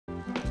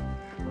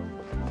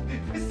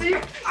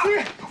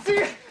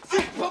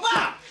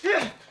Papa!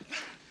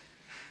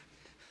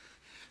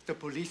 The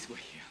police were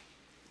here.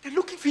 They're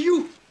looking for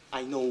you.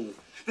 I know.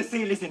 The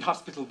sailor is in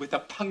hospital with a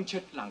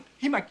punctured lung.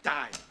 He might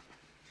die.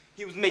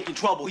 He was making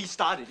trouble. He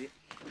started it.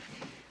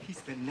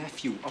 He's the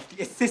nephew of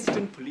the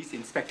assistant police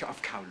inspector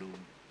of Kowloon.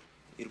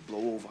 It'll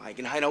blow over. I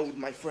can hide out with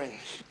my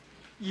friends.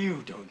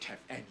 You don't have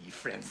any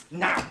friends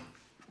now.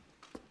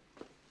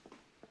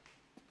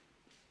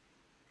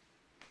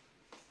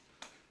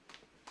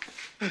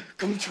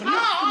 Come on,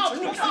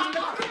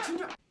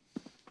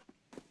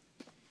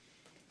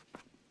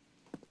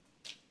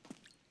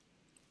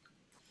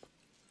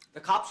 The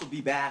cops will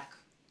be back.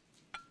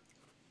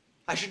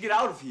 I should get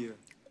out of here.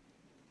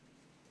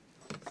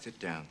 Sit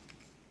down.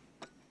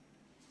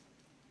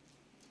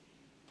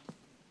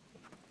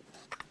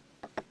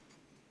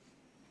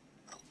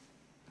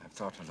 I've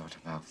thought a lot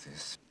about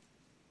this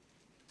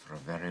for a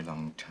very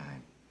long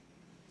time.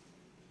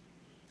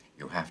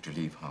 You have to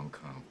leave Hong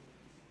Kong.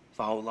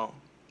 For how long?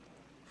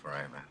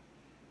 Forever.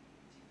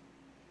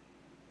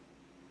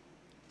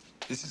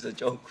 This is a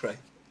joke, right?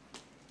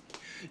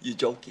 You're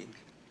joking.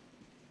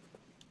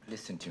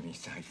 Listen to me,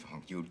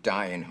 Saifong. You'll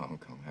die in Hong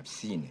Kong. I've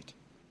seen it.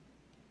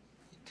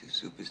 You're too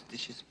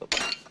superstitious, Papa.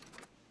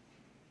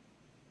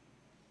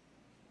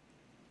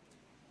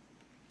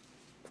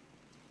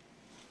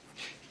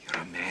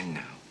 You're a man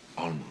now,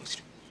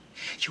 almost.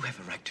 You have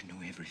a right to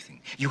know everything.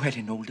 You had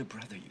an older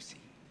brother, you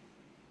see.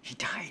 He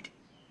died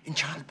in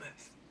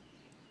childbirth.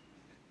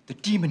 The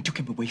demon took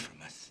him away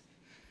from us.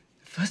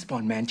 The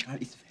firstborn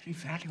man-child is very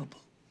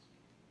valuable.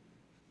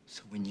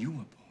 So when you were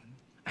born,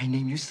 I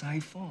named you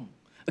Saifong,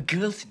 a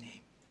girl's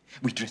name.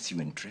 We dress you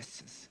in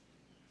dresses,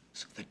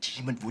 so the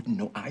demon wouldn't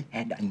know I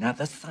had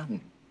another son.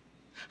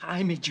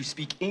 I made you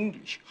speak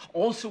English,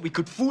 also we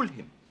could fool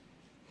him.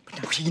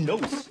 But now he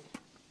knows.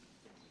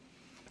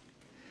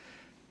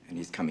 And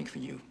he's coming for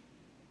you.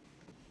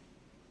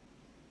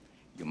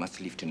 You must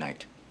leave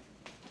tonight.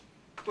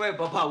 Wait,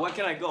 Papa, where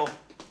can I go?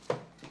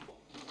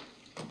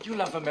 You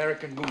love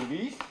American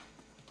movies.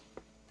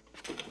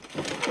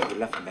 You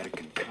love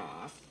American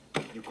cars.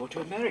 You go to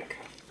America.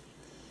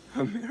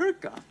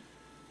 America?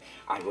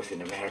 I was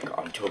in America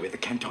on tour with the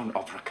Canton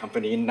Opera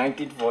Company in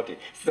 1940,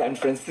 San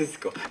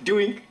Francisco,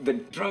 doing The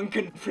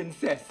Drunken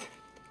Princess.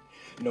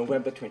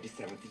 November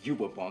 27th, you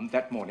were born.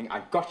 That morning,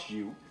 I got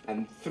you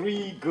and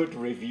 3 good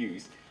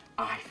reviews.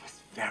 I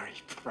was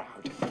very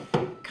proud.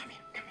 Come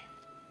here, come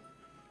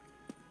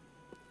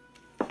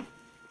here.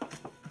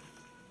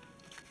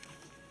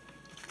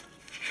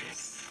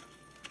 This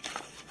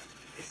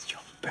is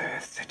your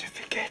birth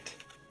certificate.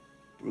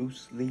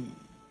 Bruce Lee.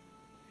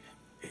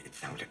 It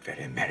sounded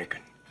very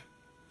American.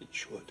 It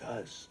sure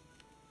does.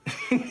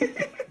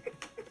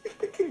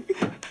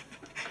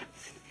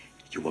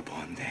 You were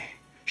born there.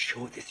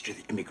 Show this to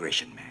the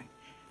immigration man.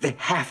 They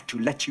have to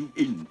let you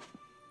in.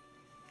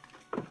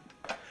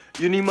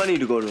 You need money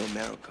to go to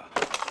America.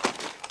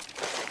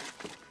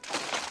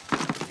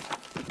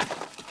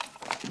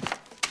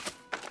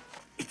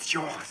 It's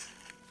yours.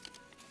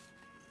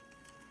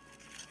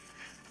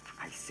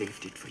 I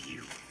saved it for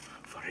you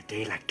for a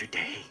day like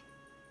today.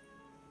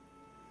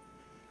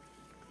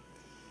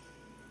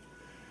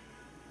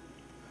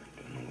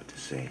 I don't know what to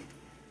say.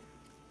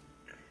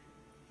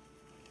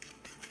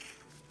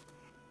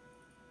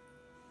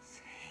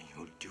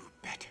 You'll do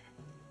better.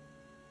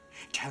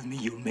 Tell me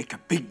you'll make a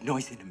big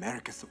noise in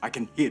America so I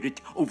can hear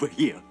it over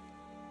here.